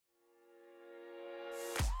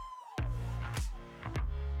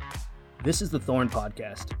This is the Thorn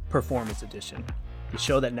Podcast, Performance Edition, the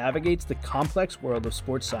show that navigates the complex world of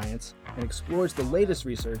sports science and explores the latest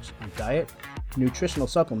research on diet, nutritional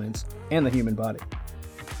supplements, and the human body.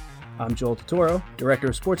 I'm Joel Totoro, Director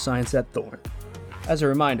of Sports Science at Thorn. As a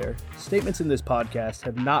reminder, statements in this podcast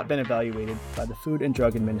have not been evaluated by the Food and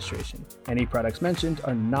Drug Administration. Any products mentioned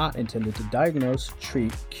are not intended to diagnose,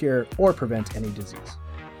 treat, cure, or prevent any disease.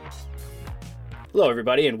 Hello,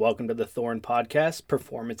 everybody, and welcome to the Thorn Podcast,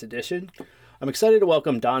 Performance Edition. I'm excited to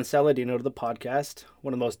welcome Don Saladino to the podcast,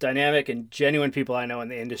 one of the most dynamic and genuine people I know in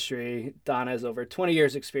the industry. Don has over 20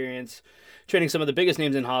 years experience training some of the biggest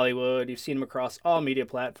names in Hollywood. You've seen him across all media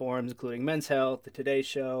platforms, including Men's Health, The Today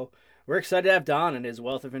Show. We're excited to have Don and his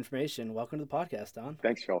wealth of information. Welcome to the podcast, Don.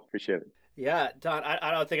 Thanks, Phil. Appreciate it. Yeah, Don, I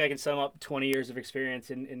don't think I can sum up 20 years of experience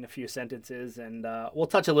in a few sentences, and we'll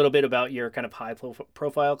touch a little bit about your kind of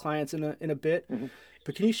high-profile clients in a bit. Mm-hmm.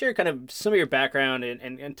 But can you share kind of some of your background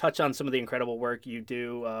and touch on some of the incredible work you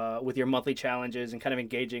do with your monthly challenges and kind of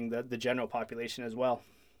engaging the general population as well?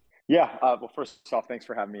 Yeah. Well, first off, thanks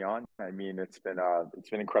for having me on. I mean, it's been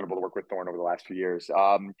incredible to work with Thorn over the last few years.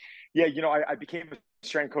 I became a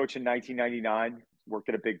strength coach in 1999. Worked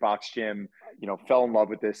at a big box gym, fell in love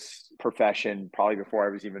with this profession probably before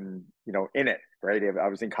I was even, in it, right? I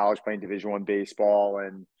was in college playing Division I baseball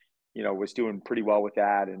and, was doing pretty well with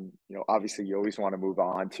that. And, obviously you always want to move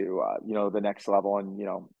on to, the next level and,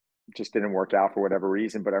 just didn't work out for whatever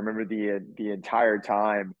reason. But I remember the entire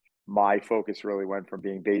time, my focus really went from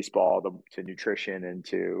being baseball to nutrition and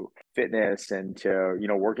to fitness and to,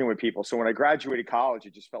 working with people. So when I graduated college,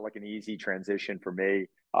 it just felt like an easy transition for me.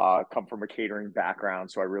 Come from a catering background.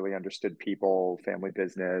 So I really understood people, family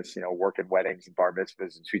business, work at weddings and bar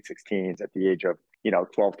mitzvahs and sweet 16s at the age of,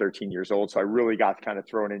 12, 13 years old. So I really got kind of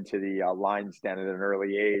thrown into the lion's den at an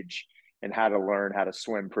early age and had to learn how to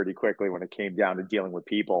swim pretty quickly when it came down to dealing with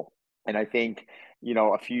people. And I think,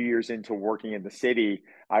 a few years into working in the city,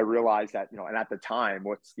 I realized that, and at the time,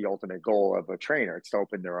 what's the ultimate goal of a trainer? It's to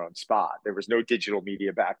open their own spot. There was no digital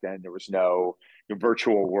media back then. There was no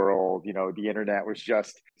virtual world. The internet was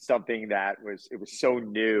just something it was so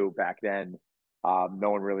new back then.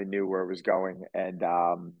 No one really knew where it was going. And,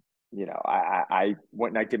 I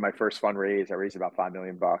went and I did my first fundraise. I raised about $5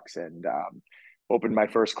 million and opened my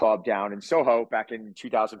first club down in Soho back in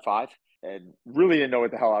 2005. And really didn't know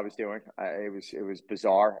what the hell I was doing. It was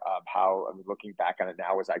bizarre. Looking back on it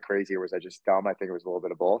now, was I crazy or was I just dumb? I think it was a little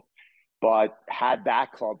bit of both. But had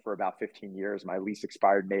that club for about 15 years. My lease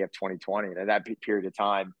expired May of 2020. And in that period of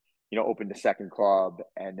time, opened a second club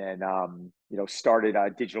and then, started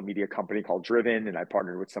a digital media company called Driven. And I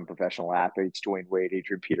partnered with some professional athletes, Dwayne Wade,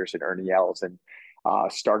 Adrian Peterson, Ernie Els, and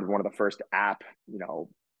started one of the first app,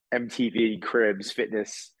 MTV Cribs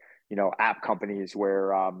fitness app companies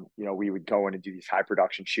where, we would go in and do these high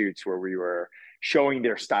production shoots where we were showing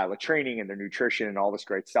their style of training and their nutrition and all this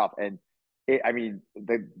great stuff. And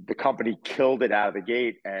the company killed it out of the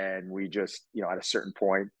gate. And we just, at a certain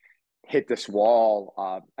point hit this wall.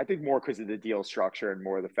 I think more because of the deal structure and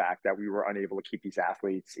more the fact that we were unable to keep these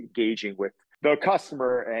athletes engaging with the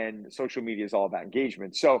customer, and social media is all about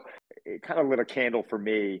engagement. So it kind of lit a candle for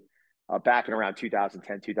me back in around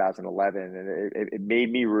 2010, 2011. And it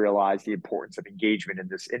made me realize the importance of engagement in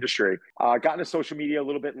this industry. Got into social media a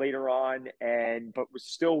little bit later on, but was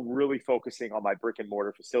still really focusing on my brick and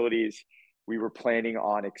mortar facilities. We were planning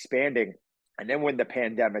on expanding. And then when the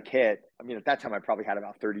pandemic hit, at that time, I probably had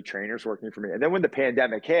about 30 trainers working for me. And then when the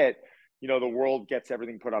pandemic hit, the world gets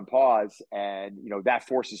everything put on pause. And, that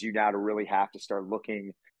forces you now to really have to start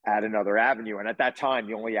looking at another avenue. And at that time,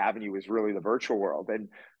 the only avenue was really the virtual world. And,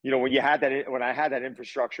 when I had that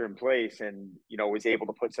infrastructure in place and, was able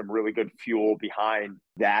to put some really good fuel behind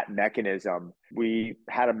that mechanism, we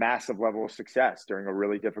had a massive level of success during a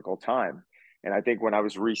really difficult time. And I think when I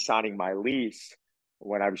was re-signing my lease,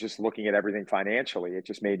 when I was just looking at everything financially, it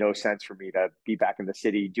just made no sense for me to be back in the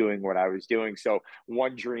city doing what I was doing. So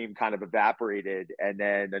one dream kind of evaporated and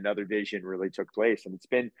then another vision really took place. And it's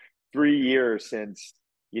been 3 years since,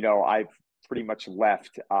 I've pretty much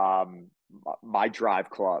left my drive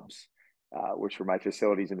clubs, which were my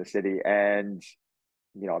facilities in the city. And,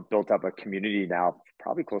 I've built up a community now,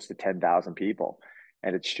 probably close to 10,000 people.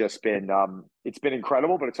 And it's just been, it's been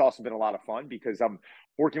incredible, but it's also been a lot of fun because I'm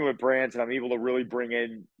working with brands and I'm able to really bring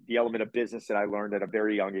in the element of business that I learned at a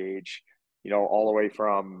very young age, all the way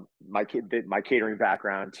from my catering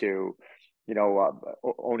background to,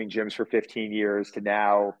 owning gyms for 15 years to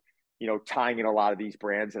now, tying in a lot of these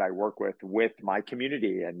brands that I work with my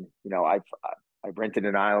community. And, I rented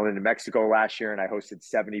an island in Mexico last year and I hosted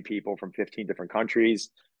 70 people from 15 different countries.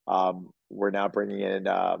 We're now bringing in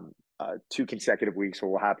 2 consecutive weeks where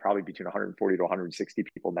we'll have probably between 140 to 160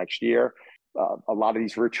 people next year. A lot of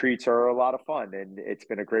these retreats are a lot of fun, and it's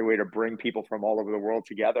been a great way to bring people from all over the world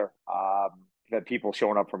together. That people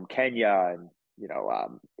showing up from Kenya and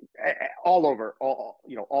all over, all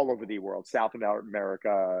over the world, South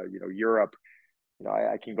America, Europe.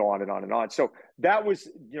 I can go on and on and on. So that was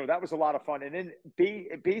a lot of fun. And then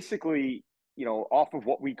basically, off of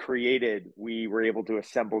what we created, we were able to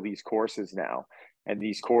assemble these courses now. And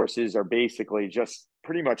these courses are basically just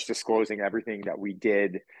pretty much disclosing everything that we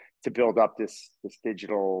did to build up this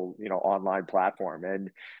digital, online platform.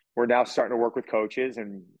 And we're now starting to work with coaches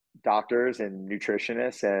and doctors and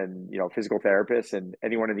nutritionists and, physical therapists and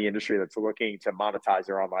anyone in the industry that's looking to monetize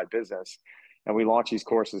their online business. And we launched these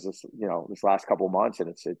courses this last couple of months, and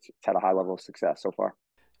it's had a high level of success so far.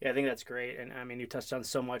 Yeah, I think that's great. And I mean, you touched on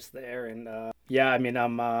so much there. And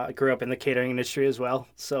I grew up in the catering industry as well.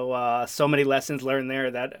 So many lessons learned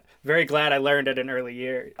there that very glad I learned at an early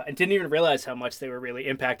year. I didn't even realize how much they were really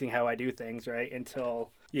impacting how I do things, right?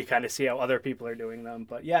 Until you kind of see how other people are doing them.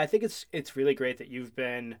 But yeah, I think it's really great that you've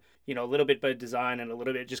been, a little bit by design and a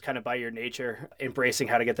little bit just kind of by your nature, embracing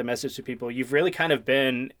how to get the message to people. You've really kind of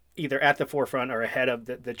been either at the forefront or ahead of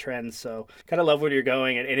the trends. So kind of love where you're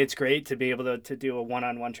going. And it's great to be able to do a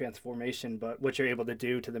one-on-one transformation, but what you're able to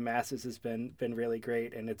do to the masses has been really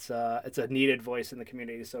great. And it's a needed voice in the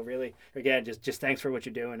community. So really, again, just thanks for what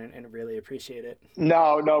you're doing and really appreciate it.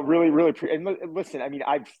 No, really, really. And listen, I mean,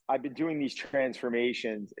 I've been doing these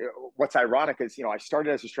transformations. What's ironic is, I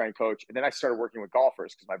started as a strength coach, and then I started working with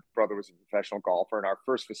golfers because my brother was a professional golfer. And our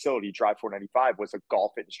first facility, Drive 495, was a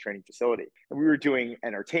golf fitness training facility. And we were doing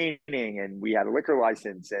entertainment, and we had a liquor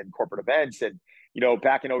license and corporate events. And,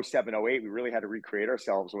 back in 07, 08, we really had to recreate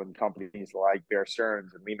ourselves when companies like Bear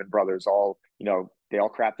Stearns and Lehman Brothers they all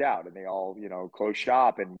crapped out and they all, closed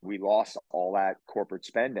shop, and we lost all that corporate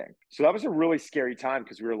spending. So that was a really scary time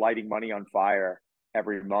because we were lighting money on fire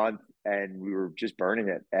every month and we were just burning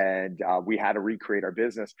it. And we had to recreate our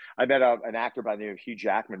business. I met an actor by the name of Hugh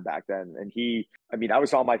Jackman back then. And I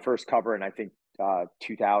was on my first cover, and I think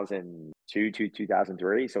 2002 to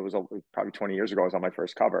 2003. So it was probably 20 years ago I was on my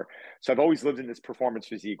first cover. So I've always lived in this performance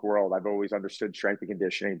physique world. I've always understood strength and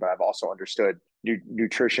conditioning, but I've also understood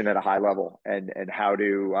nutrition at a high level and how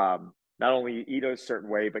to not only eat a certain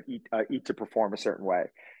way, but eat to perform a certain way.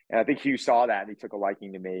 And I think Hugh saw that and he took a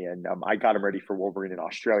liking to me, and I got him ready for Wolverine in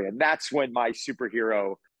Australia. And that's when my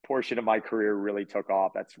superhero portion of my career really took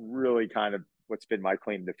off. That's really kind of what's been my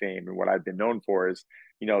claim to fame. And what I've been known for is,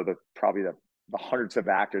 probably the hundreds of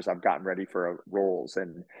actors I've gotten ready for roles,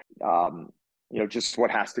 and just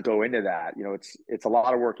what has to go into that. It's a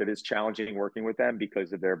lot of work. It is challenging working with them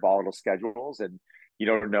because of their volatile schedules, and you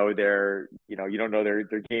don't know their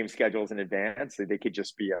game schedules in advance. They could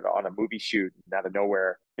just be on a movie shoot, and out of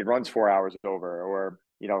nowhere it runs 4 hours over, or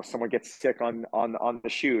someone gets sick on the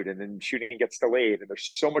shoot and then shooting gets delayed. And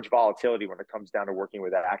there's so much volatility when it comes down to working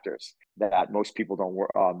with actors that most people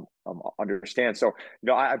don't understand. So,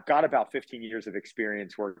 I've got about 15 years of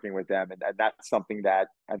experience working with them. And that's something that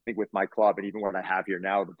I think with my club, and even what I have here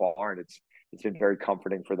now, the Barn, it's been very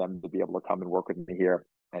comforting for them to be able to come and work with me here.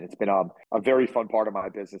 And it's been a very fun part of my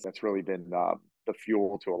business. That's really been the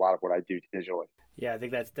fuel to a lot of what I do digitally. Yeah, I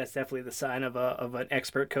think that's definitely the sign of an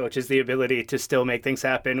expert coach, is the ability to still make things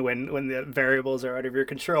happen when the variables are out of your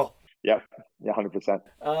control. Yeah, 100%.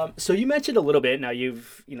 So you mentioned a little bit. Now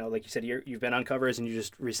you've, like you said, you've been on covers, and you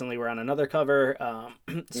just recently were on another cover.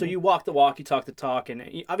 So you walk the walk, you talk the talk,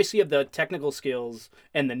 and obviously you have the technical skills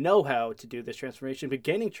and the know-how to do this transformation. But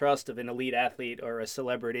gaining trust of an elite athlete or a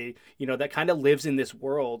celebrity, that kind of lives in this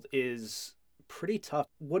world is pretty tough.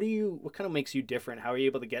 What kind of makes you different? How are you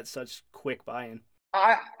able to get such quick buy-in?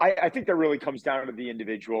 I think that really comes down to the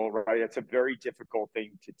individual, right? It's a very difficult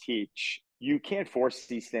thing to teach. You can't force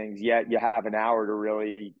these things, yet you have an hour to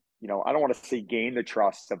really, I don't want to say gain the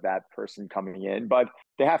trust of that person coming in, but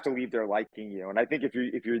they have to leave there liking you. And I think if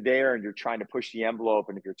you're there and you're trying to push the envelope,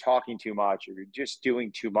 and if you're talking too much, or you're just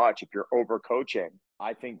doing too much, if you're over coaching,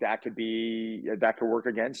 I think that could work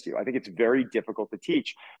against you. I think it's very difficult to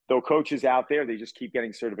teach. Though coaches out there, they just keep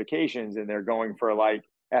getting certifications, and they're going for like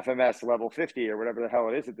FMS level 50 or whatever the hell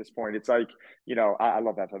it is at this point. It's like, I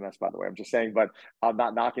love FMS, by the way. I'm just saying, but I'm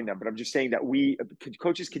not knocking them, but I'm just saying that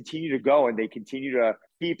coaches continue to go, and they continue to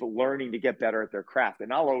keep learning to get better at their craft.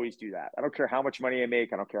 And I'll always do that. I don't care how much money I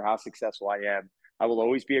make. I don't care how successful I am. I will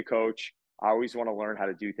always be a coach. I always want to learn how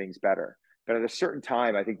to do things better. But at a certain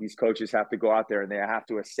time, I think these coaches have to go out there and they have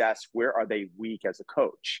to assess, where are they weak as a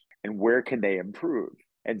coach and where can they improve?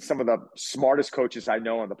 And some of the smartest coaches I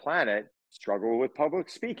know on the planet struggle with public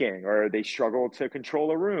speaking, or they struggle to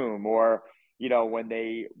control a room, or when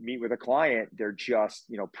they meet with a client, they're just,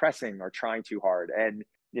 pressing or trying too hard. And,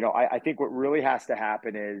 I think what really has to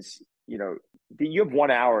happen is, you have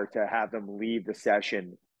 1 hour to have them leave the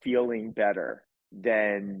session feeling better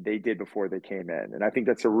than they did before they came in. And I think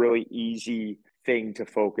that's a really easy thing to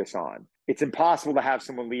focus on. It's impossible to have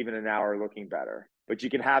someone leave in an hour looking better, but you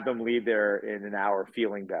can have them leave there in an hour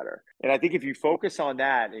feeling better. And I think if you focus on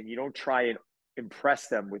that and you don't try and impress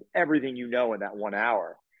them with everything in that 1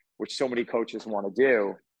 hour, which so many coaches want to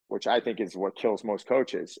do, which I think is what kills most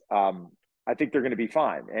coaches, I think they're going to be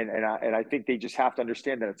fine. And I think they just have to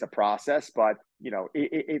understand that it's a process. But,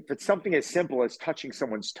 if it's something as simple as touching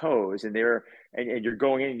someone's toes and you're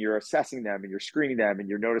going in, you're assessing them and you're screening them and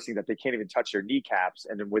you're noticing that they can't even touch their kneecaps.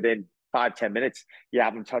 And then within 5-10 minutes, you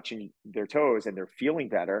have them touching their toes and they're feeling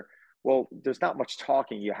better. Well, there's not much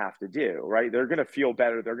talking you have to do, right? They're going to feel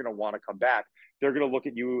better. They're going to want to come back. They're going to look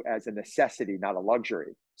at you as a necessity, not a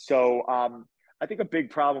luxury. So, I think a big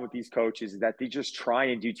problem with these coaches is that they just try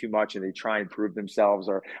and do too much and they try and prove themselves.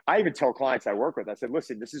 Or I even tell clients I work with, I said,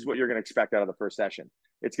 listen, this is what you're going to expect out of the first session.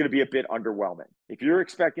 It's going to be a bit underwhelming. If you're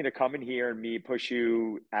expecting to come in here and me push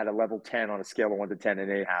you at a level 10 on a scale of 1 to 10, it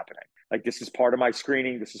ain't happening. Like, this is part of my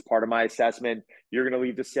screening. This is part of my assessment. You're going to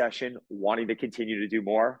leave the session wanting to continue to do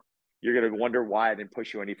more. You're going to wonder why I didn't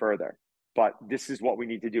push you any further. But this is what we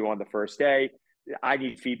need to do on the first day. I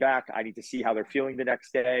need feedback. I need to see how they're feeling the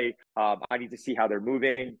next day. I need to see how they're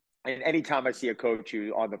moving. And anytime I see a coach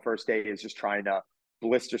who on the first day is just trying to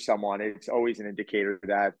blister someone, it's always an indicator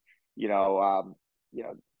that,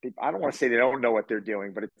 I don't want to say they don't know what they're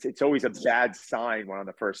doing, but it's always a bad sign when on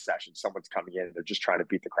the first session someone's coming in and they're just trying to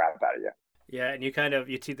beat the crap out of you. Yeah, and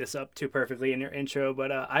you teed this up too perfectly in your intro,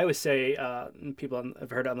 but I always say, people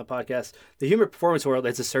have heard it on the podcast, the human performance world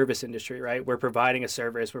is a service industry, right? We're providing a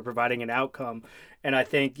service, we're providing an outcome, and I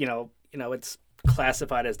think, it's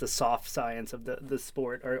classified as the soft science of the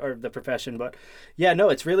sport or the profession. But yeah, no,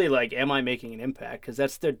 it's really like, am I making an impact? Because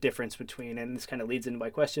that's the difference between, and this kind of leads into my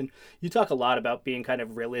question. You talk a lot about being kind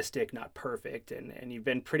of realistic, not perfect. And you've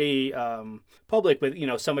been pretty public with,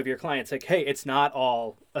 some of your clients, like, hey, it's not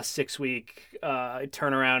all a 6-week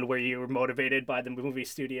turnaround where you were motivated by the movie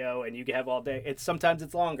studio and you have all day. Sometimes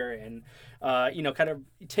it's longer. And, kind of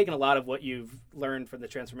taking a lot of what you've learned from the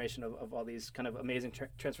transformation of all these kind of amazing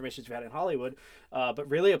transformations you've had in Hollywood, but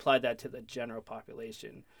really applied that to the general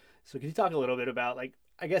population. So can you talk a little bit about, like,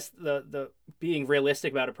 I guess the being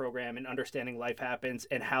realistic about a program and understanding life happens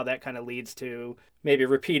and how that kind of leads to maybe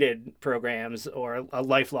repeated programs or a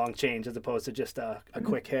lifelong change as opposed to just a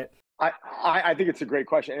quick hit? I think it's a great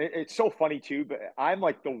question. It's so funny too, but I'm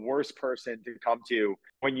like the worst person to come to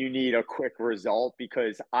when you need a quick result,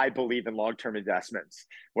 because I believe in long-term investments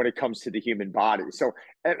when it comes to the human body.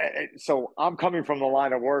 So I'm coming from the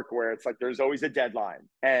line of work where it's like, there's always a deadline,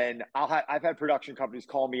 and I've had production companies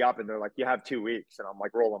call me up and they're like, you have 2 weeks. And I'm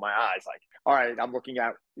like rolling my eyes like, all right, I'm looking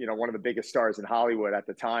at, one of the biggest stars in Hollywood at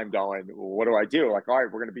the time going, well, what do I do? Like, all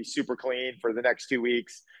right, we're going to be super clean for the next 2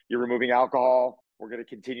 weeks. You're removing alcohol. We're going to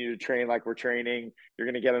continue to train like we're training. You're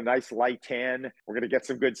going to get a nice light tan. We're going to get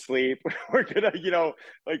some good sleep. We're going to,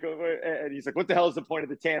 and he's like, what the hell is the point of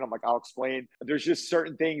the tan? I'm like, I'll explain. There's just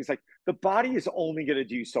certain things, like, the body is only going to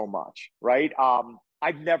do so much, right?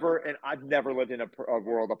 I've never lived in a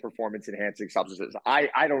world of performance enhancing substances.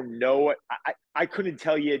 I don't know. I couldn't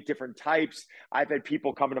tell you different types. I've had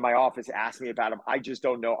people come into my office, ask me about them. I just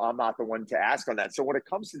don't know. I'm not the one to ask on that. So when it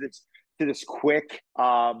comes to this quick,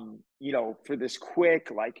 for this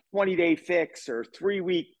quick, like 20-day fix or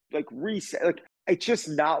 3-week, like reset, like, it's just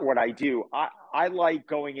not what I do. I like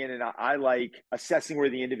going in and I like assessing where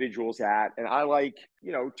the individual's at. And I like,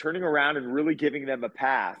 turning around and really giving them a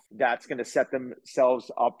path that's going to set themselves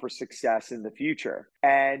up for success in the future.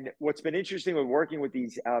 And what's been interesting with working with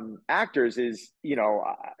these actors is,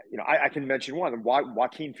 I can mention one.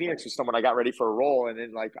 Joaquin Phoenix was someone I got ready for a role. And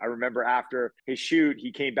then, like, I remember after his shoot,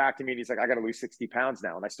 he came back to me and he's like, I got to lose 60 pounds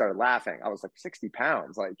now. And I started laughing. I was like, 60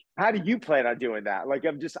 pounds? Like, how do you plan on doing that? Like,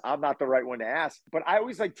 I'm not the right one to ask. But I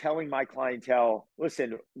always like telling my clientele,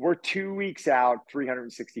 listen, we're 2 weeks out,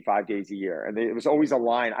 365 days a year. And it was always a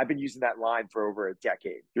line. I've been using that line for over a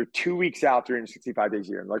decade. You're 2 weeks out, 365 days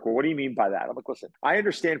a year. And like, well, what do you mean by that? I'm like, listen, I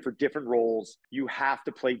understand for different roles, you have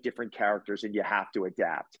to play different characters and you have to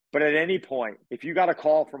adapt. But at any point, if you got a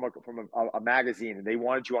call from a magazine and they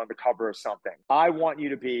wanted you on the cover of something, I want you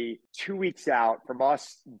to be 2 weeks out from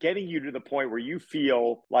us getting you to the point where you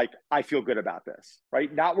feel like, I feel good about this,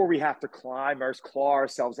 right? Not where we have to claw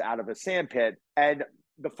ourselves out of a sandpit. And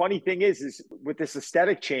the funny thing is with this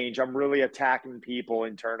aesthetic change, I'm really attacking people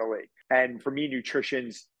internally. And for me,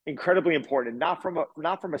 nutrition's incredibly important, and not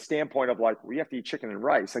from a standpoint of like we have to eat chicken and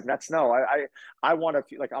rice. Like that's no. I want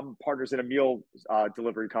to like I'm partners in a meal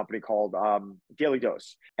delivery company called Daily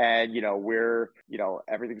Dose, and we're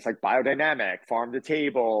everything's like biodynamic, farm to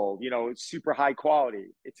table. It's super high quality.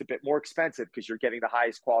 It's a bit more expensive because you're getting the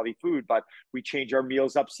highest quality food, but we change our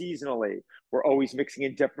meals up seasonally. We're always mixing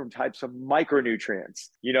in different types of micronutrients.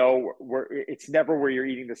 It's never where you're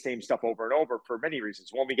eating the same stuff over and over for many reasons.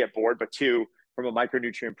 One, we get bored, but two, from a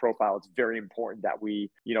micronutrient profile, it's very important that we,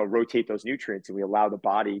 rotate those nutrients and we allow the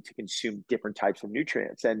body to consume different types of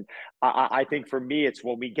nutrients. And I think for me, it's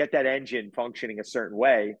when we get that engine functioning a certain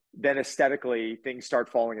way, then aesthetically things start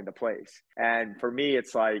falling into place. And for me,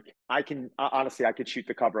 it's like, I could shoot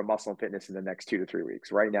the cover of Muscle and Fitness in the next 2 to 3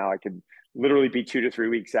 weeks. Right now, I could literally be 2 to 3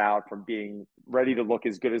 weeks out from being ready to look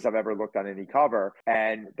as good as I've ever looked on any cover.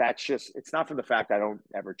 And it's not from the fact I don't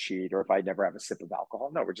ever cheat or if I never have a sip of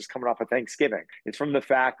alcohol. No, we're just coming off of Thanksgiving. It's from the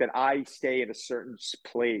fact that I stay in a certain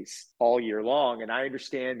place all year long. And I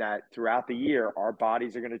understand that throughout the year, our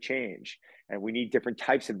bodies are going to change and we need different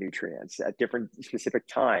types of nutrients at different specific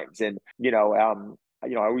times. And,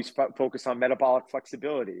 I always focus on metabolic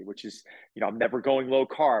flexibility, which is, I'm never going low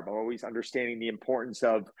carb. I'm always understanding the importance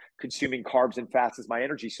of consuming carbs and fats as my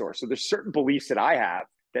energy source. So there's certain beliefs that I have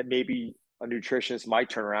that maybe a nutritionist might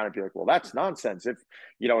turn around and be like, well, that's nonsense. If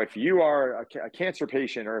you are a cancer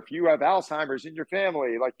patient or if you have Alzheimer's in your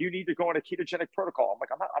family, like you need to go on a ketogenic protocol. I'm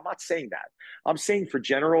like, I'm not saying that. I'm saying for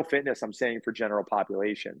general fitness, I'm saying for general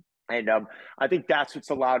population. And I think that's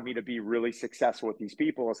what's allowed me to be really successful with these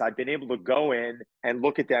people is I've been able to go in and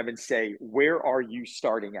look at them and say, where are you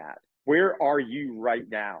starting at? Where are you right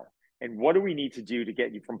now? And what do we need to do to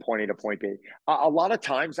get you from point A to point B? A lot of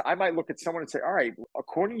times I might look at someone and say, all right,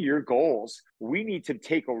 according to your goals, we need to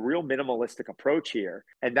take a real minimalistic approach here.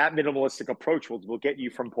 And that minimalistic approach will get you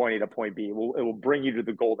from point A to point B. It will bring you to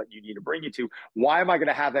the goal that you need to bring you to. Why am I going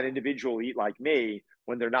to have that individual eat like me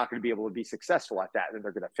when they're not going to be able to be successful at that and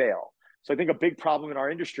they're going to fail? So I think a big problem in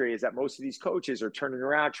our industry is that most of these coaches are turning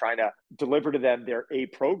around trying to deliver to them their A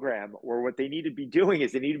program, or what they need to be doing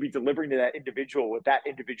is they need to be delivering to that individual what that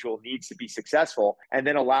individual needs to be successful, and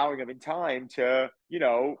then allowing them in time to,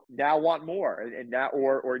 now want more and now,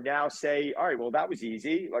 or now say, all right, well, that was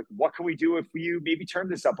easy. Like, what can we do if you maybe turn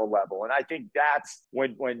this up a level? And I think that's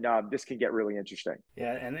when this can get really interesting.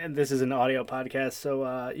 Yeah. And this is an audio podcast,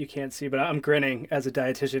 so you can't see, but I'm grinning as a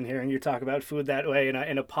dietitian hearing you talk about food that way in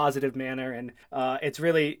a positive manner. And it's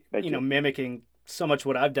really, mimicking so much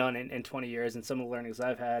what I've done in 20 years, and some of the learnings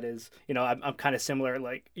I've had is, I'm kind of similar.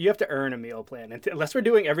 Like, you have to earn a meal plan, and unless we're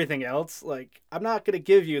doing everything else, like, I'm not going to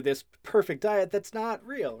give you this perfect diet that's not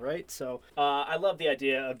real, right? So I love the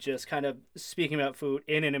idea of just kind of speaking about food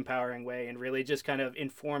in an empowering way and really just kind of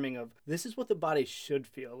informing of this is what the body should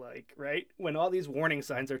feel like, right? When all these warning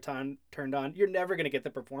signs are turned on, you're never going to get the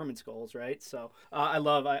performance goals, right? So I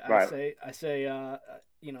say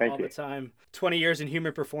all the time, 20 years in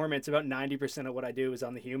human performance, about 90% of what I do is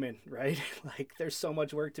on the human, right? Like, there's so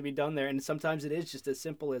much work to be done there. And sometimes it is just as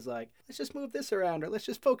simple as like, let's just move this around, or let's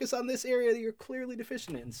just focus on this area that you're clearly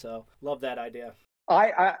deficient in. So love that idea.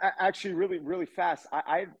 I actually really, really fast.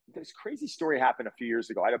 This crazy story happened a few years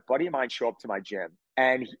ago. I had a buddy of mine show up to my gym,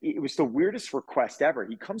 and it was the weirdest request ever.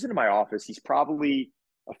 He comes into my office. He's probably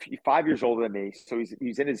 5 years older than me. So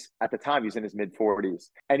he's in his mid 40s.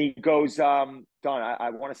 And he goes, Don, I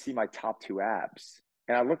want to see my top 2 abs.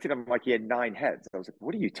 And I looked at him like he had 9 heads. I was like,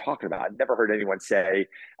 what are you talking about? I've never heard anyone say,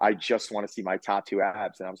 I just want to see my top 2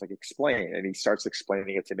 abs. And I was like, explain. And he starts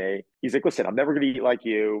explaining it to me. He's like, listen, I'm never going to eat like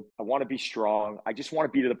you. I want to be strong. I just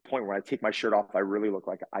want to be to the point where I take my shirt off. I really look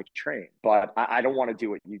like I train, but I don't want to do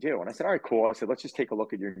what you do. And I said, all right, cool. I said, let's just take a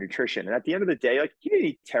look at your nutrition. And at the end of the day, like, he didn't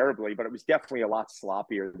eat terribly, but it was definitely a lot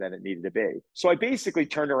sloppier than it needed to be. So I basically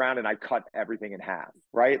turned around and I cut everything in half,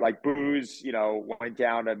 right? Like, booze, went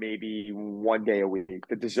down to maybe 1 day a week.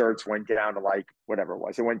 The desserts went down to like whatever it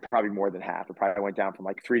was. It went probably more than half. It probably went down from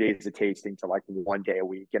like 3 days of tasting to like 1 day a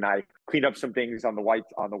week. And I cleaned up some things on the white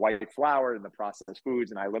flour and the processed foods,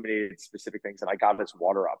 and I eliminated specific things, and I got this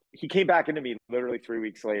water up. He came back into me literally 3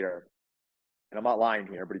 weeks later. And I'm not lying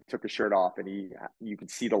here, but he took his shirt off and you could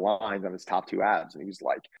see the lines on his top 2 abs. And he was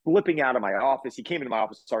like flipping out of my office. He came into my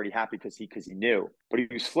office already happy because he knew, but he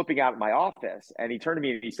was flipping out of my office, and he turned to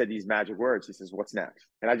me and he said these magic words. He says, what's next?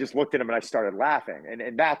 And I just looked at him and I started laughing.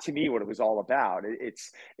 And that, to me, what it was all about.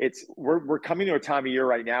 We're coming to a time of year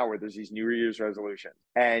right now where there's these New Year's resolutions,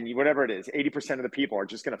 and whatever it is, 80% of the people are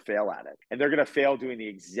just going to fail at it. And they're going to fail doing the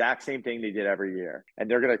exact same thing they did every year. And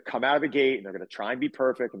they're going to come out of the gate and they're going to try and be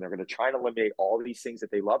perfect, and they're going to try and eliminate all these things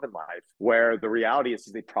that they love in life, where the reality is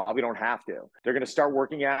they probably don't have to. They're going to start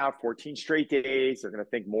working out 14 straight days. They're going to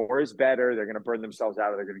think more is better. They're going to burn themselves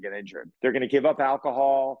out, or they're going to get injured. They're going to give up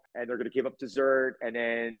alcohol, and they're going to give up dessert. And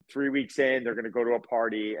then 3 weeks in, they're going to go to a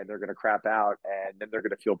party and they're going to crap out. And then they're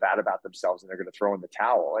going to feel bad about themselves and they're going to throw in the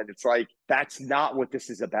towel. And it's like, that's not what this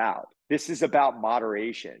is about. This is about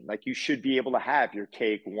moderation. Like, you should be able to have your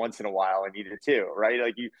cake once in a while and eat it too, right?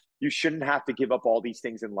 Like, you shouldn't have to give up all these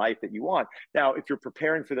things in life that you want. Now, if you're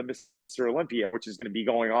preparing for the Mr. Olympia, which is going to be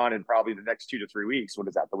going on in probably the next 2 to 3 weeks, what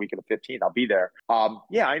is that, the week of the 15th, I'll be there.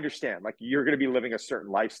 Yeah, I understand. Like, you're going to be living a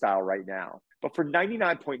certain lifestyle right now. But for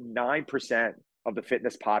 99.9% of the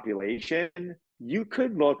fitness population, you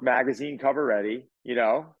could look magazine cover ready,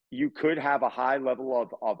 you could have a high level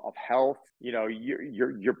of health,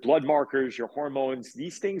 your blood markers, your hormones,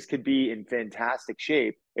 these things could be in fantastic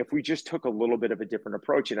shape if we just took a little bit of a different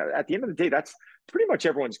approach. And at the end of the day, that's pretty much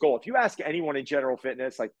everyone's goal. If you ask anyone in general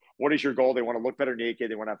fitness, like, what is your goal? They want to look better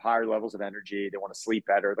naked. They want to have higher levels of energy. They want to sleep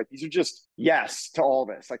better. Like, these are just yes to all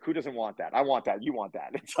this. Like, who doesn't want that? I want that. You want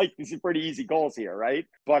that. It's like, these are pretty easy goals here, right?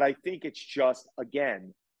 But I think it's just,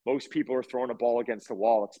 again, most people are throwing a ball against the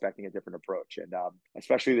wall expecting a different approach. And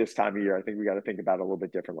especially this time of year, I think we got to think about it a little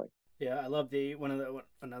bit differently. Yeah, I love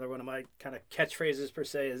another one of my kind of catchphrases per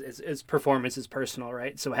se is performance is personal,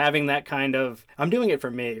 right? So having that kind of, I'm doing it for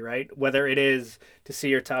me, right? Whether it is to see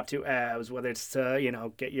your top 2 abs, whether it's to,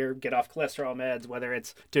 get off cholesterol meds, whether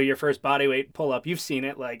it's do your first body weight pull up, you've seen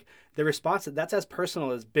it, like the response, that's as personal,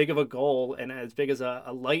 as big of a goal and as big as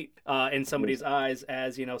a light in somebody's eyes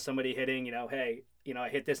as, somebody hitting, hey, I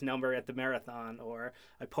hit this number at the marathon, or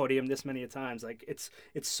I podiumed this many times. Like, it's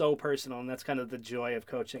so personal, and that's kind of the joy of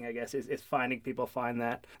coaching, I guess, is finding people find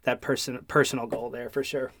that personal goal there for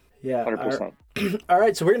sure. Yeah, 100%. All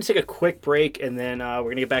right, so we're gonna take a quick break, and then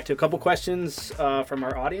we're gonna get back to a couple questions from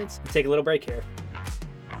our audience. Take a little break here.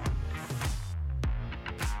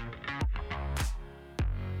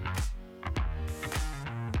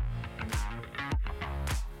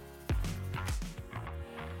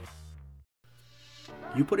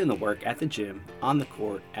 You put in the work at the gym, on the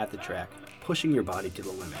court, at the track, pushing your body to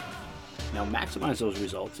the limit. Now maximize those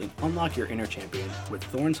results and unlock your inner champion with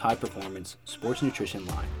Thorne's high performance sports nutrition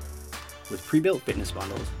line. With pre-built fitness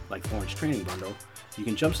bundles like Thorne's training bundle, you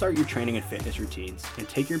can jumpstart your training and fitness routines and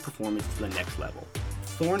take your performance to the next level.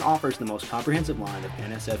 Thorne offers the most comprehensive line of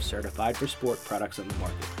NSF certified for sport products on the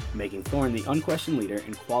market, making Thorne the unquestioned leader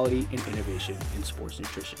in quality and innovation in sports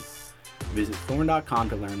nutrition. Visit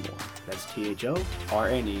thorne.com to learn more. That's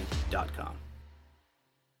THORNE.com.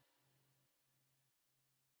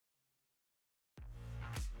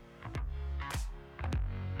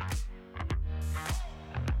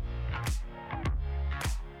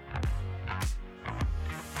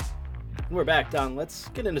 We're back, Don. Let's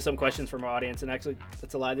get into some questions from our audience. And actually,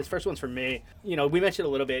 that's a lie. This first one's for me. We mentioned a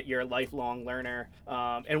little bit, you're a lifelong learner.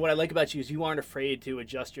 And what I like about you is you aren't afraid to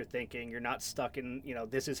adjust your thinking. You're not stuck in,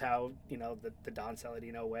 this is how, the Don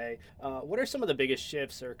Saladino way. What are some of the biggest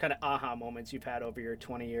shifts or kind of aha moments you've had over your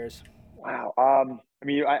 20 years? Wow.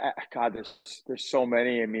 God, there's so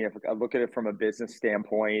many. I mean, if I look at it from a business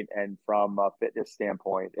standpoint and from a fitness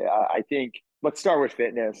standpoint, I think let's start with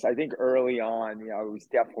fitness. I think early on, I was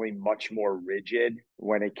definitely much more rigid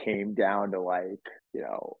when it came down to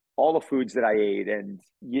all the foods that I ate, and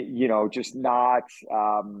just not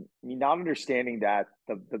not understanding that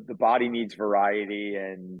the body needs variety,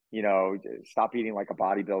 and stop eating like a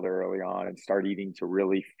bodybuilder early on and start eating to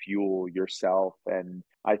really fuel yourself. And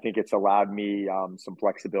I think it's allowed me some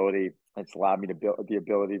flexibility. It's allowed me to build the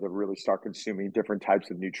ability to really start consuming different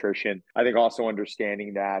types of nutrition. I think also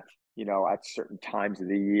understanding that at certain times of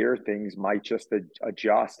the year, things might just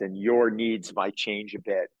adjust and your needs might change a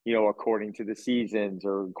bit, according to the seasons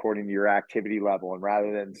or according to your activity level. And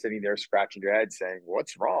rather than sitting there scratching your head saying,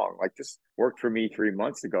 what's wrong? Like, this worked for me 3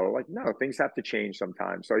 months ago. Like, no, things have to change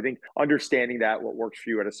sometimes. So I think understanding that what works for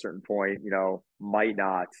you at a certain point, might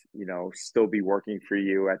not, still be working for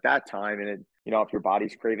you at that time. And if your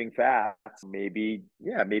body's craving fats, maybe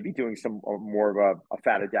doing some more of a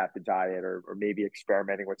fat adapted diet, or maybe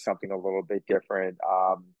experimenting with something a little bit different.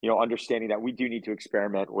 Understanding that we do need to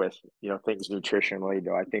experiment with, things nutritionally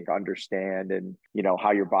to, I think, understand and,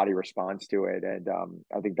 how your body responds to it. And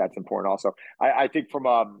I think that's important also. I think from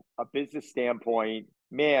a business standpoint,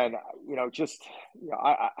 man,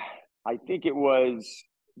 I think it was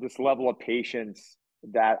this level of patience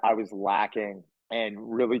that I was lacking, and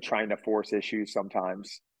really trying to force issues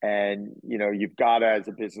sometimes. And, you've got to, as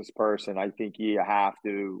a business person, I think you have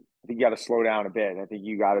to I think you got to slow down a bit. I think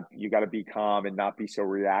you got to be calm and not be so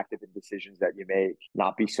reactive in decisions that you make,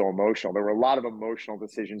 not be so emotional. There were a lot of emotional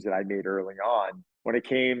decisions that I made early on when it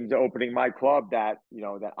came to opening my club that,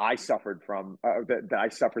 that I suffered from, that I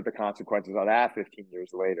suffered the consequences of that 15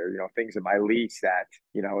 years later. Things in my lease that,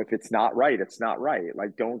 if it's not right, it's not right.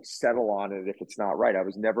 Like, don't settle on it if it's not right. I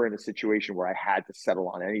was never in a situation where I had to settle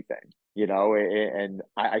on anything, and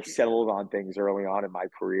I settled on things early on in my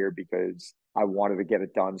career because I wanted to get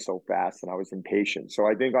it done so fast and I was impatient. So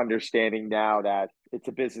I think understanding now that it's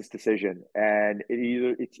a business decision and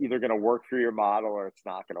it's either going to work for your model or it's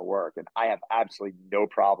not going to work. And I have absolutely no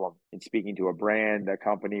problem in speaking to a brand, a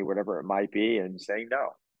company, whatever it might be, and saying no.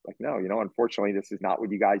 Like, no, unfortunately, this is not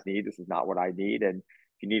what you guys need. This is not what I need. And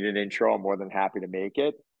if you need an intro, I'm more than happy to make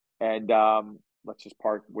it. And let's just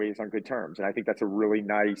part ways on good terms. And I think that's a really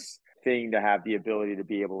nice thing to have the ability to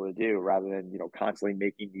be able to do rather than, constantly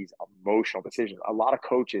making these emotional decisions. A lot of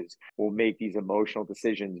coaches will make these emotional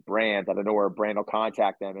decisions. Brands, I don't know, where a brand will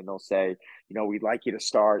contact them and they'll say, we'd like you to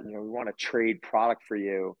start, we want to trade product for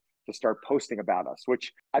you to start posting about us,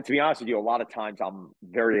 which to be honest with you, a lot of times I'm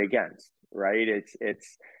very against, right?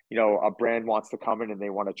 It's a brand wants to come in and they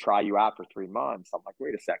want to try you out for 3 months. I'm like,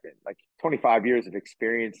 wait a second, like 25 years of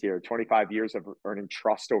experience here, 25 years of earning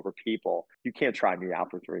trust over people. You can't try me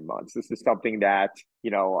out for 3 months. This is something that,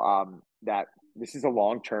 that this is a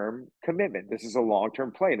long-term commitment. This is a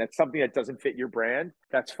long-term play. And that's something that doesn't fit your brand.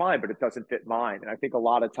 That's fine, but it doesn't fit mine. And I think a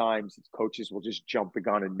lot of times coaches will just jump the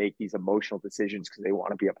gun and make these emotional decisions because they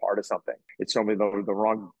want to be a part of something. It's so many the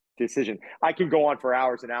wrong decision. I can go on for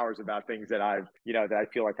hours and hours about things that I've, that I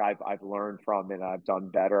feel like I've learned from and I've done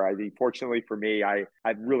better. I think fortunately for me, I've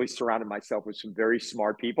really surrounded myself with some very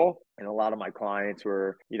smart people, and a lot of my clients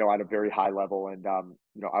were, at a very high level. And,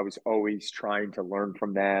 I was always trying to learn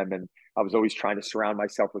from them. And I was always trying to surround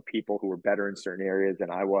myself with people who were better in certain areas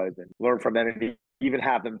than I was and learn from them and even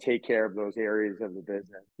have them take care of those areas of the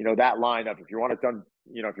business. That line of, if you want it done,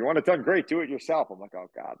 if you want it done great, do it yourself. I'm like, oh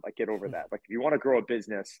God, like, get over that. Like, if you want to grow a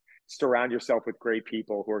business, surround yourself with great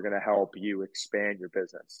people who are going to help you expand your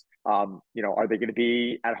business. Are they going to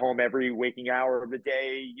be at home every waking hour of the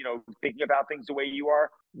day, thinking about things the way you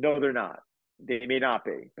are? No, they're not. They may not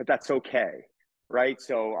be, but that's okay. Right.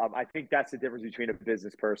 So I think that's the difference between a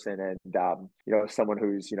business person and, someone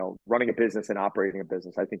who's, running a business and operating a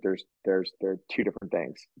business. I think there are two different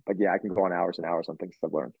things. But yeah, I can go on hours and hours on things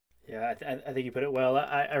I've learned. Yeah, I think you put it well.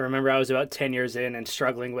 I remember I was about 10 years in and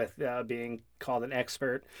struggling with being called an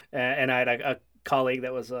expert. And I had a colleague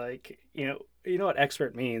that was like, you know what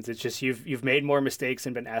expert means. It's just you've made more mistakes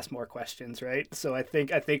and been asked more questions, right? So I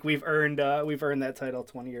think we've earned that title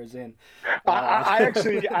 20 years in. I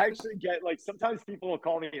actually get, like, sometimes people will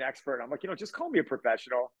call me an expert. I'm like, just call me a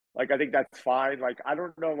professional. Like, I think that's fine. Like, I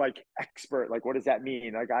don't know, like, expert, like, what does that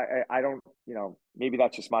mean? Like, I don't, maybe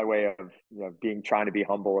that's just my way of, trying to be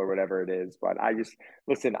humble or whatever it is. But I just,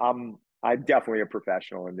 listen, I'm definitely a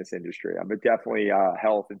professional in this industry. I'm definitely a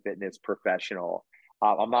health and fitness professional.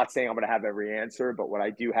 I'm not saying I'm going to have every answer, but what I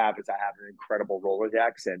do have is I have an incredible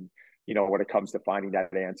Rolodex. And, when it comes to finding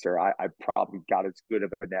that answer, I probably got as good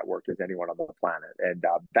of a network as anyone on the planet. And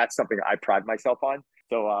that's something I pride myself on.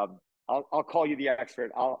 So I'll call you the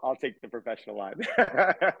expert. I'll take the professional line.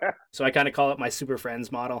 So I kind of call it my super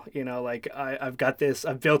friends model. Like I've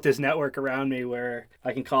built this network around me where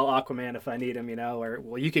I can call Aquaman if I need him, or,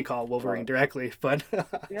 well, you can call Wolverine directly, but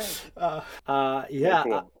yeah,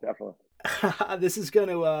 cool. Definitely. This is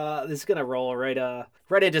gonna roll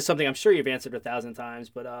right into something I'm sure you've answered 1,000 times,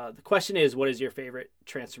 but the question is, what is your favorite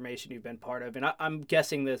transformation you've been part of? And I'm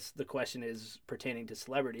guessing the question is pertaining to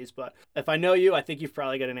celebrities, but if I know you, I think you've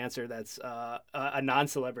probably got an answer that's a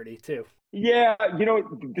non-celebrity too. Yeah,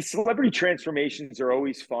 the celebrity transformations are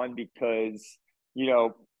always fun because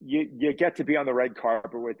you get to be on the red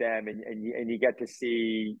carpet with them and you get to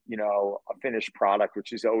see a finished product,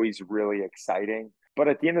 which is always really exciting. But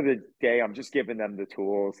at the end of the day, I'm just giving them the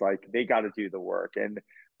tools. Like, they got to do the work. And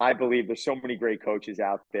I believe there's so many great coaches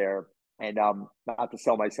out there. And not to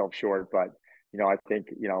sell myself short, but, I think,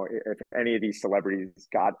 if any of these celebrities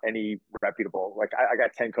got any reputable, like, I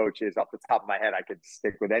got 10 coaches off the top of my head, I could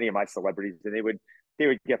stick with any of my celebrities and they would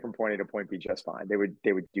get from point A to point B just fine. They would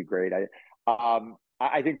do great.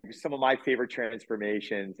 I think some of my favorite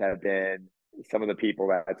transformations have been some of the people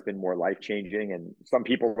that's been more life-changing and some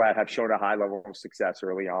people that have shown a high level of success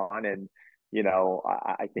early on. And,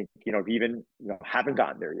 I think, even, haven't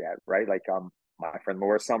gotten there yet. Right. Like, my friend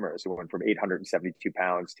Laura Summers, who went from 872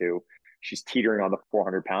 pounds to she's teetering on the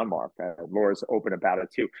 400-pound mark. Laura's open about it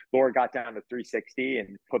too. Laura got down to 360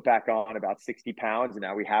 and put back on about 60 pounds, and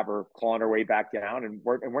now we have her clawing her way back down, and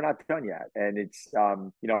we're not done yet. And it's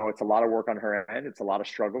it's a lot of work on her end. It's a lot of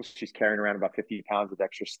struggles. She's carrying around about 50 pounds of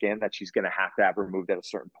extra skin that she's going to have removed at a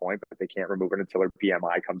certain point, but they can't remove it until her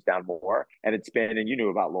BMI comes down more. And it's been, and you knew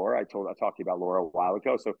about Laura. I talked to you about Laura a while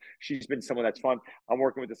ago. So she's been someone that's fun. I'm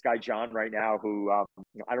working with this guy John right now, who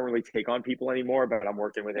I don't really take on people anymore, but I'm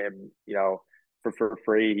working with him, for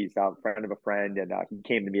free. He's a friend of a friend, and he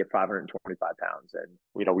came to me at 525 pounds, and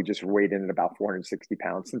we just weighed in at about 460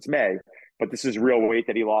 pounds since May. But this is real weight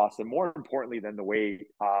that he lost, and more importantly than the weight,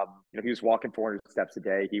 he was walking 400 steps a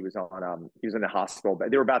day. He was in the hospital.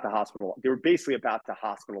 They were basically about to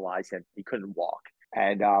hospitalize him. He couldn't walk,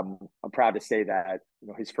 and I'm proud to say that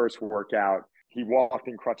his first workout, he walked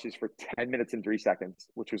in crutches for 10 minutes and 3 seconds,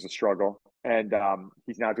 which was a struggle. And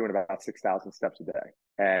he's now doing about 6,000 steps a day.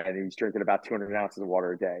 And he's drinking about 200 ounces of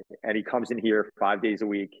water a day. And he comes in here 5 days a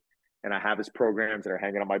week. And I have his programs that are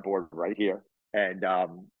hanging on my board right here. And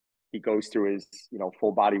he goes through his,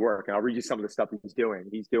 full body work. And I'll read you some of the stuff he's doing.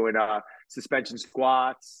 He's doing suspension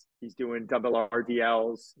squats. He's doing dumbbell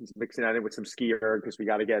RDLs. He's mixing that in with some ski erg because we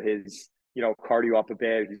got to get his cardio up a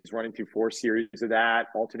bit. He's running through 4 series of that,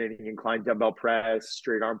 alternating incline dumbbell press,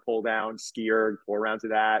 straight arm pull down, ski erg, 4 rounds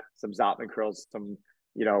of that, some Zottman curls, some,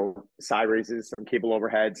 side raises, some cable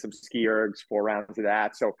overhead, some ski ergs, 4 rounds of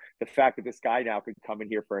that. So the fact that this guy now could come in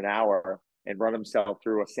here for an hour and run himself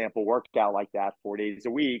through a sample workout like that 4 days a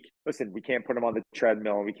week. Listen, we can't put him on the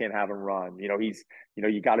treadmill and we can't have him run.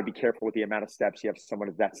 You got to be careful with the amount of steps you have someone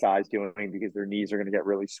of that size doing because their knees are going to get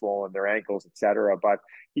really swollen, their ankles, et cetera. But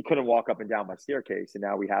he couldn't walk up and down my staircase. And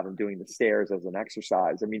now we have him doing the stairs as an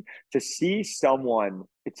exercise. I mean, to see someone,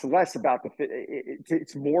 it's less about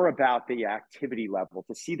it's more about the activity level,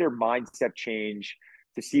 to see their mindset change,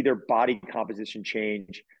 to see their body composition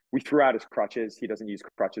change. We threw out his crutches. He doesn't use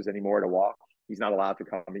crutches anymore to walk. He's not allowed to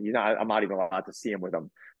come. I'm not even allowed to see him with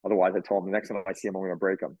him. Otherwise, I told him the next time I see him, I'm going to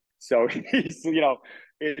break him. So he's,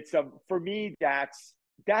 it's for me, that's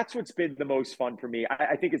what's been the most fun for me.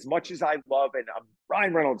 I think as much as I love, and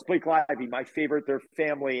Ryan Reynolds, Blake Lively, my favorite, their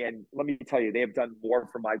family. And let me tell you, they have done more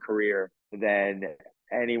for my career than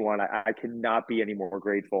anyone. I cannot be any more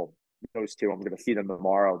grateful. Those two, I'm going to see them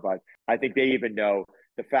tomorrow, but I think they even know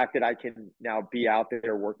the fact that I can now be out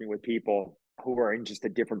there working with people who are in just a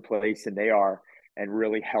different place than they are and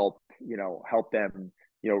really help them,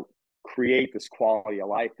 create this quality of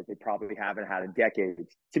life that they probably haven't had in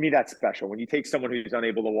decades. To me, that's special. When you take someone who's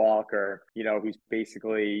unable to walk or, who's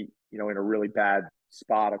basically, in a really bad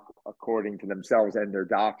spot according to themselves and their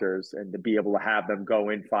doctors, and to be able to have them go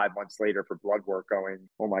in 5 months later for blood work going,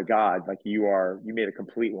 oh my God, like you made a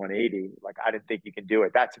complete 180. Like, I didn't think you can do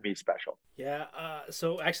it. That to me is special. Yeah.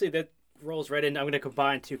 So actually that rolls right in. I'm going to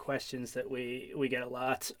combine 2 questions that we get a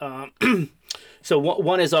lot. So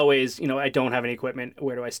one is always, I don't have any equipment.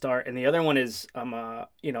 Where do I start? And the other one is,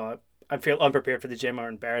 I feel unprepared for the gym or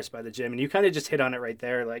embarrassed by the gym. And you kind of just hit on it right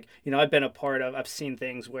there. Like, I've seen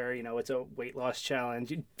things where, it's a weight loss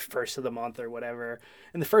challenge, first of the month or whatever.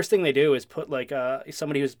 And the first thing they do is put like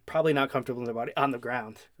somebody who's probably not comfortable in their body on the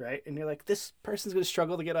ground, right? And you're like, this person's going to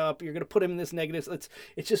struggle to get up. You're going to put him in this negative.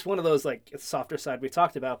 It's just one of those like softer side we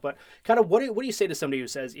talked about. But kind of what do you say to somebody who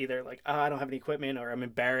says either like, I don't have any equipment, or I'm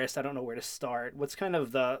embarrassed, I don't know where to start? What's kind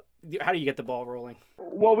of how do you get the ball rolling?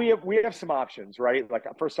 Well, we have some options, right? Like,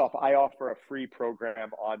 first off, I offer a free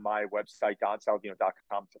program on my website,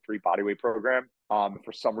 donsaladino.com. It's a free bodyweight program. If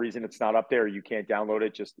for some reason it's not up there, you can't download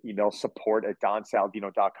it, just email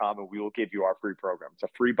support@donsaladino.com and we will give you our free program. It's a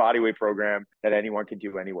free bodyweight program that anyone can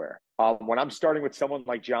do anywhere. When I'm starting with someone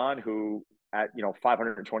like John, who at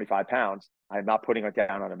 525 pounds, I'm not putting it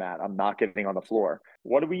down on a mat. I'm not getting on the floor.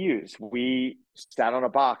 What do we use? We sat on a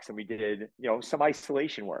box and we did, some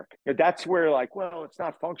isolation work. That's where it's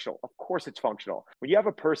not functional. Of course it's functional. When you have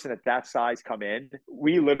a person at that size come in,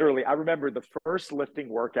 I remember the first lifting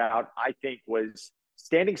workout, I think, was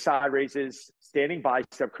standing side raises, standing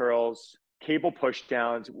bicep curls, cable push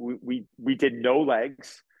downs. We did no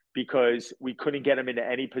legs, because we couldn't get him into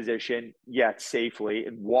any position yet safely,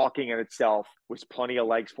 and walking in itself was plenty of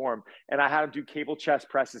legs for him. And I had him do cable chest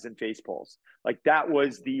presses and face pulls. Like, that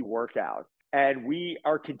was the workout. And we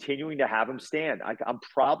are continuing to have him stand. I'm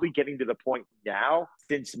probably getting to the point now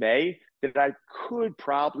since May that I could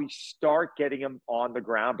probably start getting him on the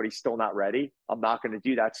ground, but he's still not ready. I'm not going to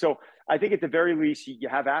do that. So I think at the very least, you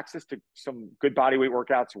have access to some good bodyweight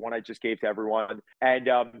workouts, one I just gave to everyone. And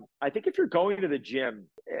I think if you're going to the gym,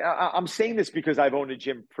 I'm saying this because I've owned a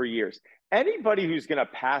gym for years. Anybody who's going to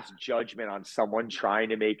pass judgment on someone trying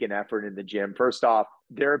to make an effort in the gym, first off,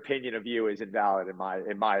 their opinion of you is invalid in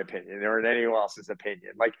my opinion, or in anyone else's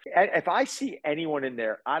opinion. Like, if I see anyone in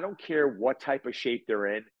there, I don't care what type of shape they're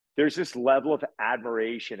in, there's this level of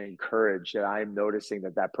admiration and courage that I'm noticing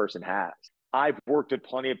that person has. I've worked with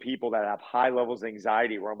plenty of people that have high levels of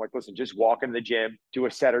anxiety where I'm like, listen, just walk in the gym, do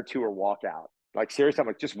a set or two, or walk out. Like, seriously, I'm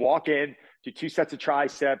like, just walk in, do 2 sets of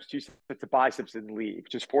triceps, 2 sets of biceps, and leave.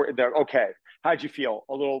 Just okay. How'd you feel?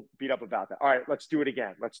 A little beat up about that. All right, let's do it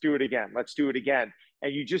again. Let's do it again. Let's do it again.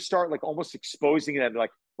 And you just start like almost exposing them,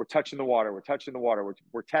 like, we're touching the water. We're touching the water.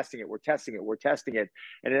 We're testing it. We're testing it. We're testing it.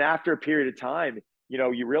 And then after a period of time,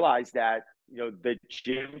 you realize that, the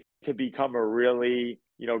gym can become a really,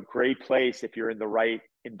 great place if you're in the right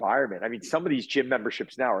environment. I mean, some of these gym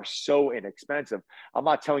memberships now are so inexpensive. I'm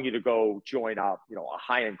not telling you to go join a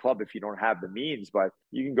high-end club if you don't have the means, but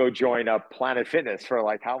you can go join a Planet Fitness for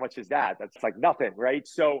like, how much is that? That's like nothing, right?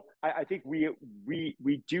 So I think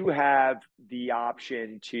we do have the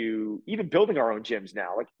option to even building our own gyms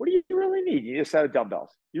now. Like, what do you really need? You need a set of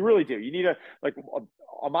dumbbells. You really do. You need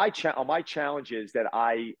on my challenges that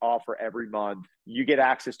I offer every month, you get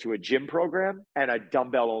access to a gym program and a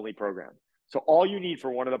dumbbell only program. So all you need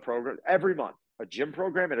for one of the programs every month, a gym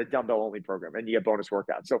program and a dumbbell only program, and you get bonus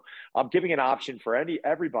workouts. So I'm giving an option for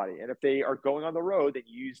everybody. And if they are going on the road, then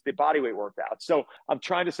you use the bodyweight workout. So I'm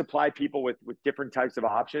trying to supply people with different types of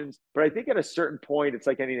options. But I think at a certain point, it's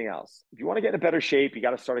like anything else. If you want to get in a better shape, you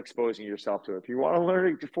got to start exposing yourself to it. If you want to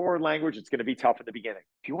learn a foreign language, it's going to be tough in the beginning.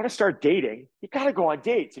 If you want to start dating, you got to go on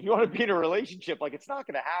dates. If you want to be in a relationship, like, it's not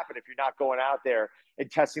going to happen if you're not going out there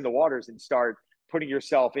and testing the waters and start putting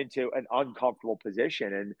yourself into an uncomfortable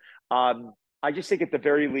position. And I just think at the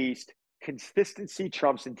very least, consistency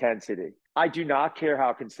trumps intensity. I do not care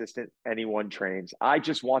how consistent anyone trains. I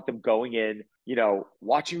just want them going in,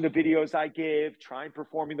 watching the videos I give, trying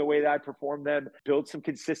performing the way that I perform them, build some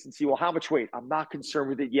consistency. Well, how much weight? I'm not concerned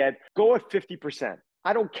with it yet. Go at 50%.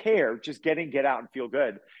 I don't care. Just get out and feel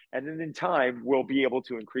good. And then in time, we'll be able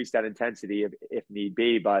to increase that intensity if need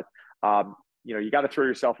be. But, you got to throw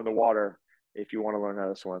yourself in the water if you want to learn how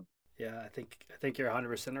to swim. Yeah, I think you're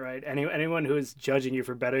 100% right. Anyone who is judging you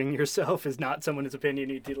for bettering yourself is not someone whose opinion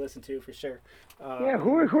you need to listen to, for sure.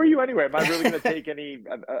 Who are you anyway? Am I really going to take any?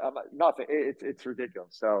 Nothing. It's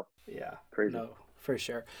ridiculous. So yeah, crazy. No, for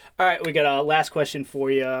sure. All right, we got a last question for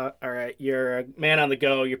you. All right, you're a man on the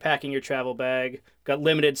go. You're packing your travel bag. Got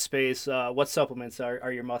limited space. What supplements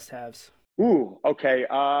are your must-haves? Ooh, okay.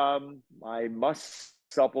 My must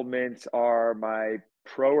supplements are my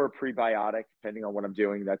pro or prebiotic, depending on what I'm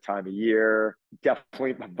doing that time of year.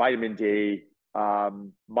 Definitely vitamin D.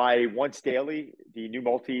 My once daily, the new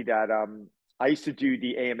multi that I used to do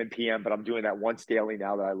the AM and PM, but I'm doing that once daily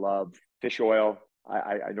now that I love. Fish oil,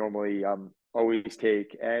 I normally always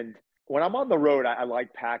take. And when I'm on the road, I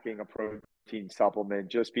like packing a protein supplement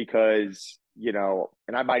just because,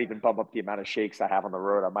 and I might even bump up the amount of shakes I have on the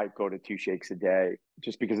road. I might go to 2 shakes a day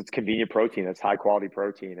just because it's convenient protein. It's high quality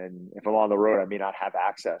protein. And if I'm on the road, I may not have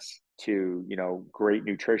access to, great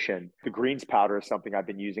nutrition. The greens powder is something I've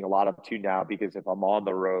been using a lot of too now, because if I'm on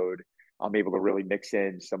the road, I'm able to really mix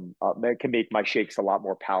in some, that can make my shakes a lot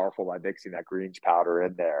more powerful by mixing that greens powder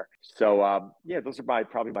in there. So, those are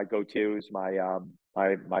probably my go-tos, my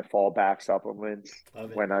fallback supplements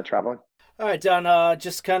when traveling. All right, Don,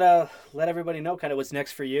 just kind of let everybody know kind of what's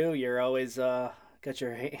next for you. You're always got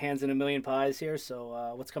your hands in a million pies here.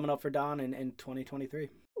 So what's coming up for Don in 2023?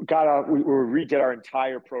 We redid our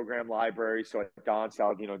entire program library. So at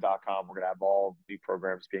donsaladino.com, we're going to have all new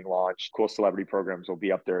programs being launched. Cool celebrity programs will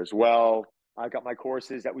be up there as well. I got my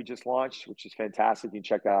courses that we just launched, which is fantastic. You can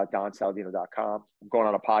check that out, donsaladino.com. I'm going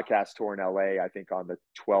on a podcast tour in LA, I think on the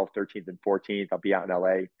 12th, 13th, and 14th. I'll be out in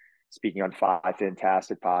LA speaking on 5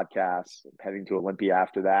 fantastic podcasts. I'm heading to Olympia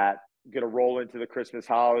after that. I'm going to roll into the Christmas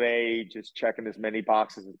holiday, just checking as many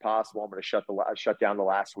boxes as possible. I'm going to shut down the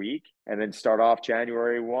last week and then start off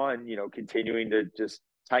January 1, continuing to just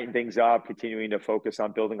tighten things up, continuing to focus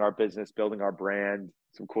on building our business, building our brand,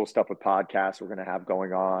 some cool stuff with podcasts we're going to have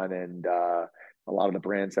going on. And a lot of the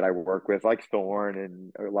brands that I work with, like Thorne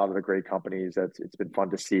and a lot of the great companies, it's been fun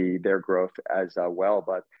to see their growth as well.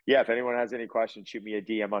 But yeah, if anyone has any questions, shoot me a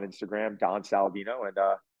DM on Instagram, Don Saladino,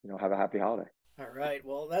 and have a happy holiday. All right.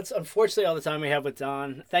 Well, that's unfortunately all the time we have with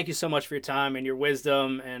Don. Thank you so much for your time and your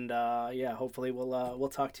wisdom. And hopefully we'll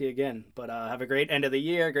talk to you again. But have a great end of the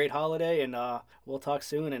year, great holiday, and we'll talk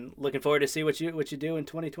soon. And looking forward to see what you do in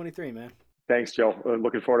 2023, man. Thanks, Joe.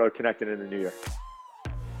 Looking forward to connecting in the new year.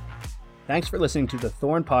 Thanks for listening to the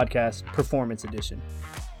Thorne Podcast Performance Edition.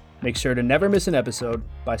 Make sure to never miss an episode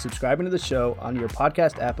by subscribing to the show on your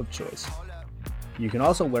podcast app of choice. You can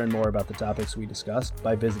also learn more about the topics we discussed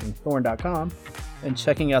by visiting thorn.com and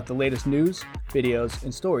checking out the latest news, videos,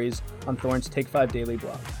 and stories on Thorn's Take 5 Daily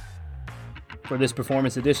blog. For this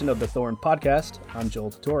performance edition of the Thorn podcast, I'm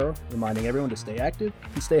Joel Totoro, reminding everyone to stay active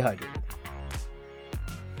and stay hydrated.